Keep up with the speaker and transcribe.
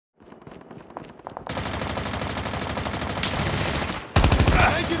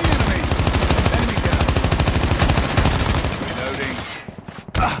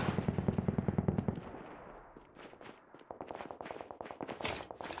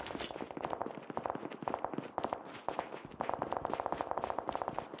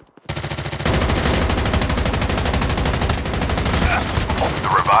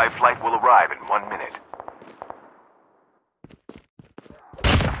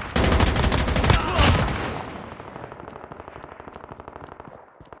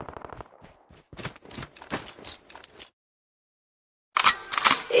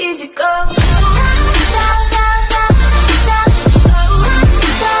to go.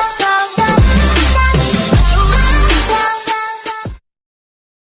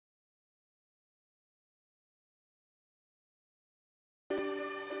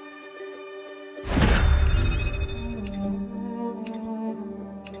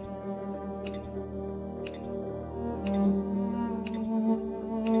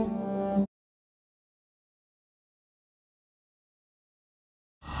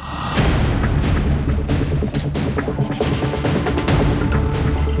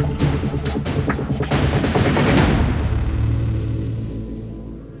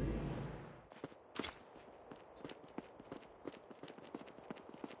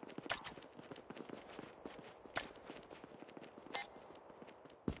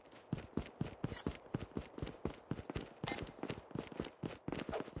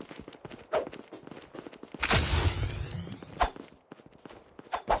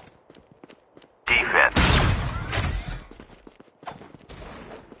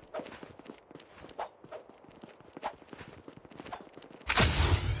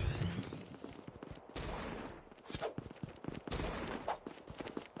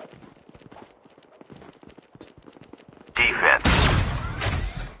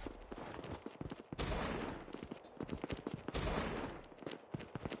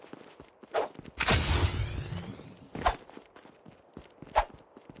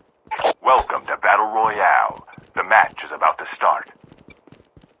 Welcome to Battle Royale. The match is about to start.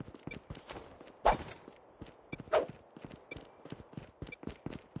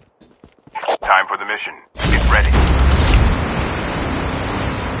 Time for the mission. Get ready.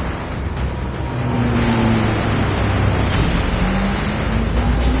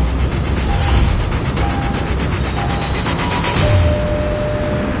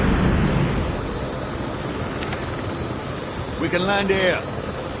 We can land here.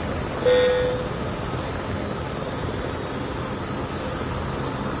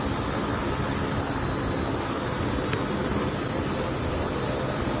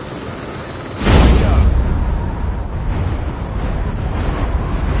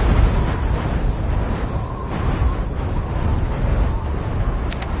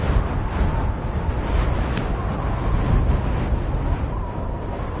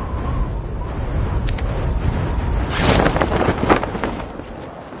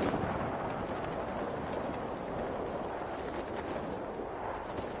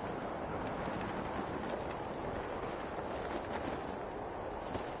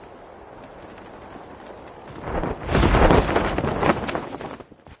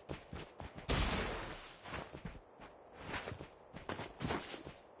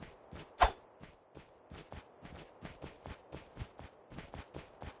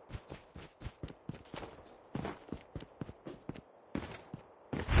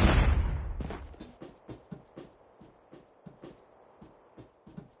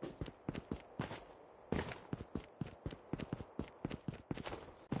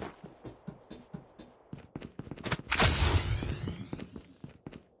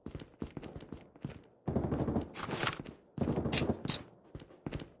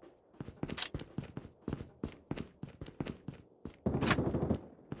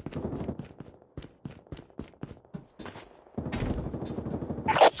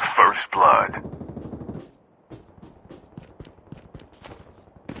 First blood.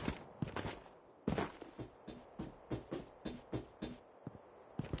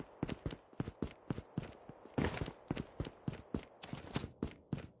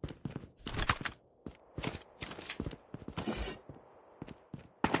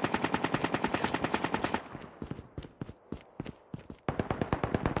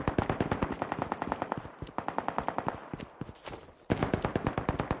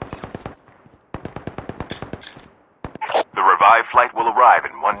 The revived flight will arrive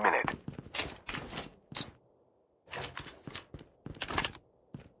in 1 minute.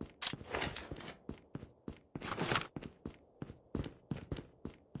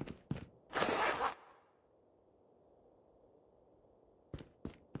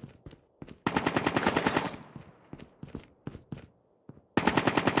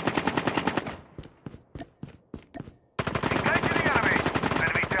 Engaging the enemy!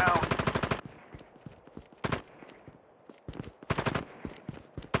 Enemy down!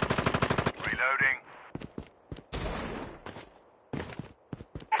 1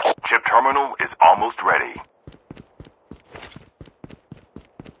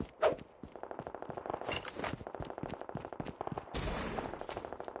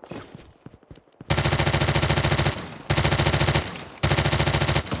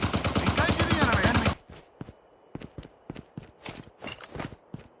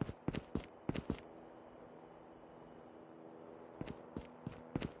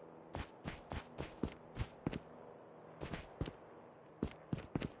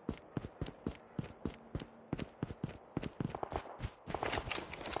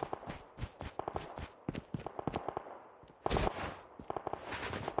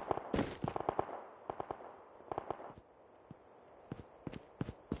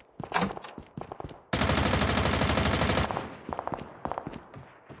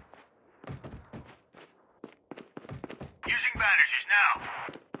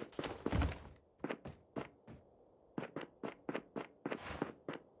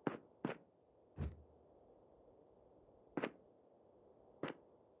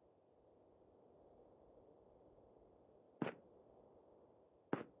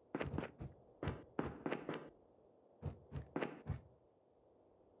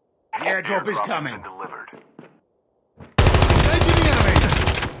 The airdrop is Airdrop has coming. been delivered. Engaging the enemies!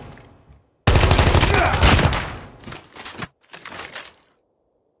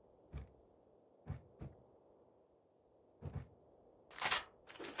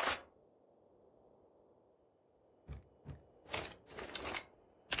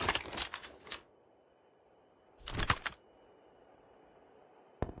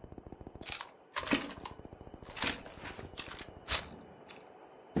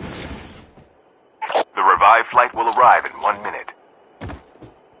 The revived flight will arrive in 1 minute.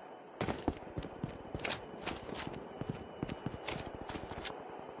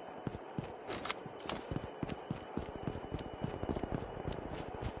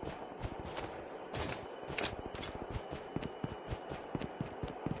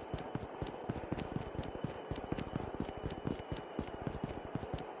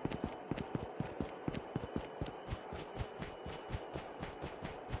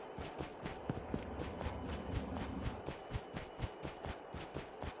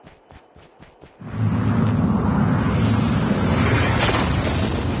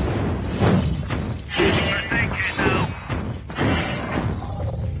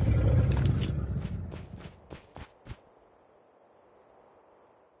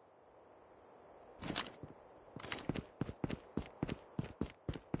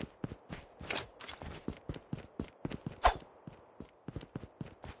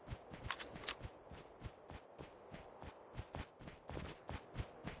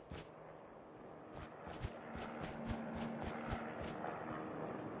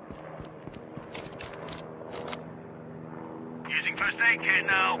 Using first aid kit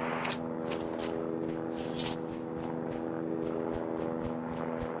now.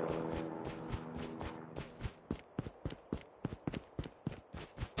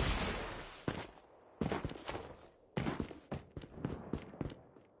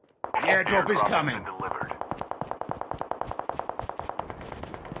 The airdrop is Airdrop coming. has been delivered.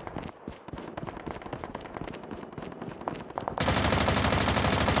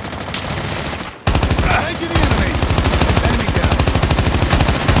 Engaging the enemies! Enemy down.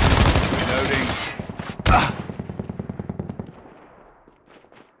 Reloading.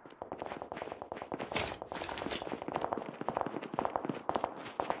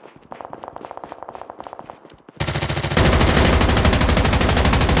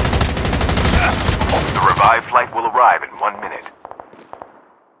 The revived flight will arrive in 1 minute.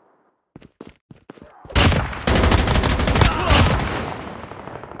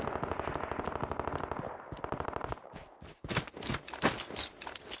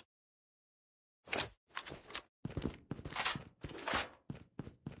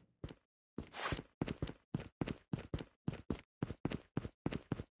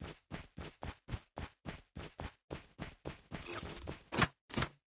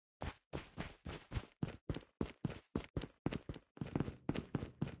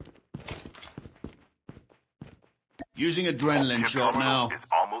 Using adrenaline Chip shot terminal now. is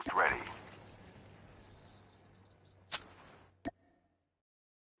almost ready.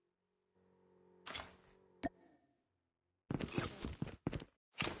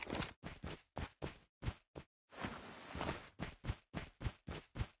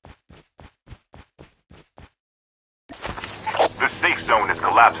 The safe zone is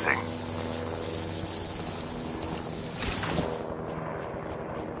collapsing.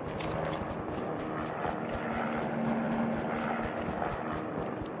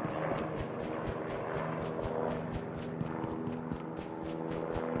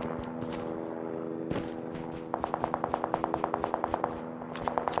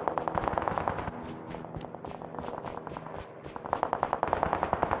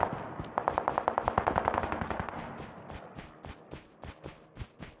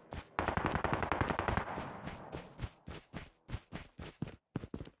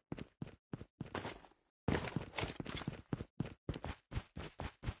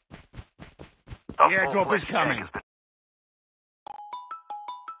 The airdrop is coming.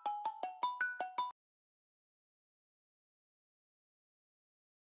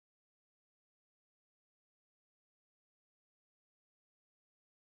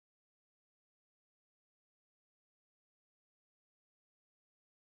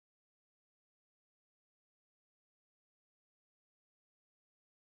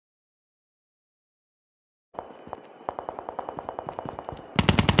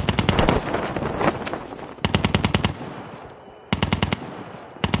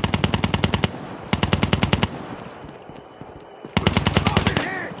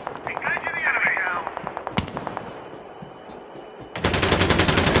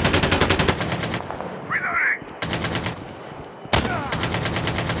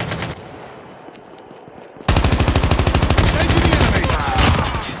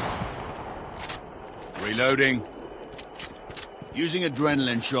 Reloading. Using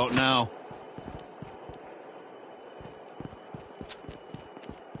adrenaline shot now.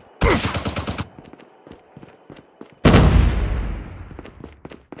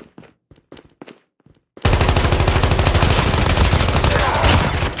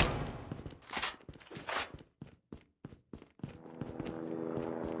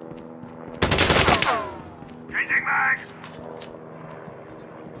 Changing mag!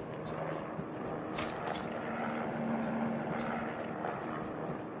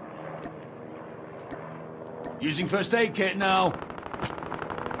 Using first aid kit now.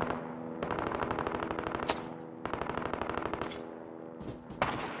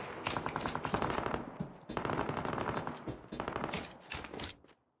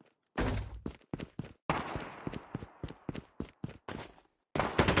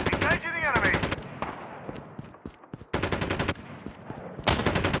 Engaging the enemy!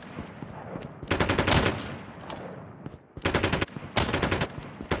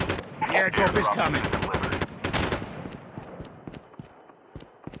 The airdrop is coming.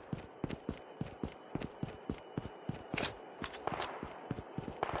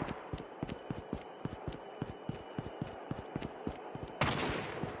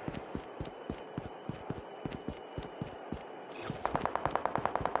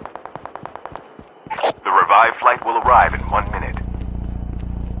 The revived flight will arrive in 1 minute.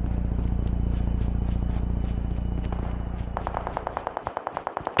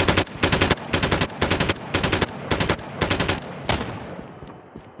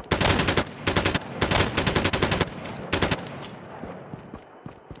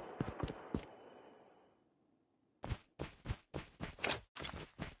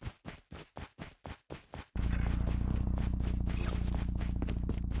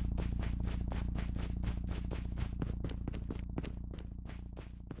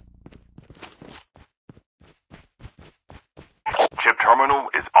 Chip terminal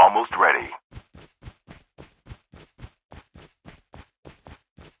is almost ready.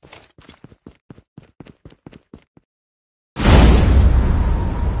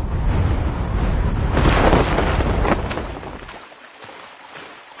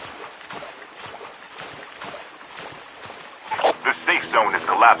 The safe zone is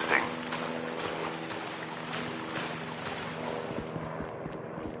collapsing.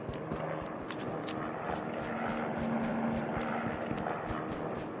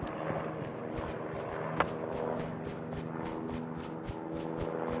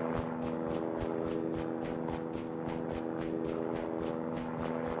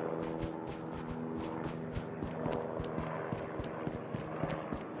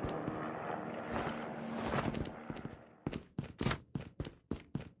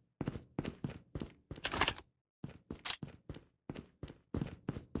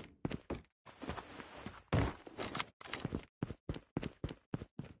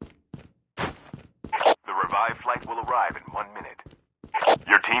 The revived flight will arrive in 1 minute.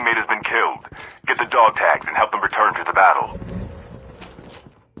 Your teammate has been killed. Get the dog tags and help them return to the battle.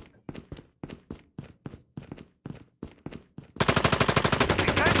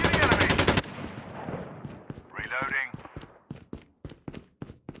 Engaging the enemy! Reloading.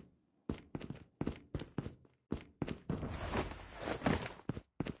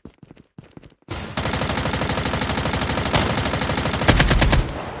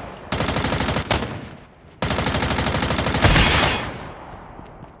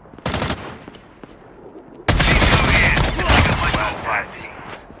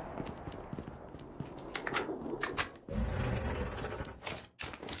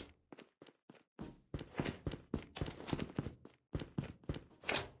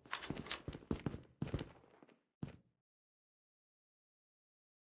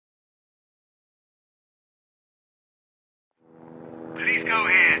 Please go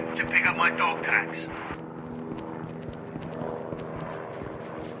here to pick up my dog tags.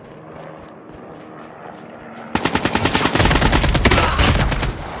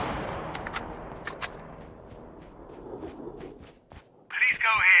 Please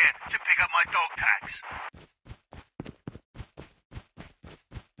go here to pick up my dog tags.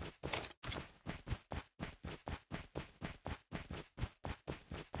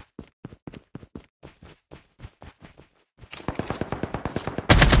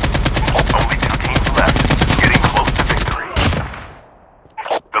 Only 2 teams left, getting close to victory.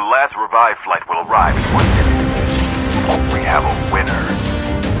 The last revived flight will arrive in 1 minute. We have a win.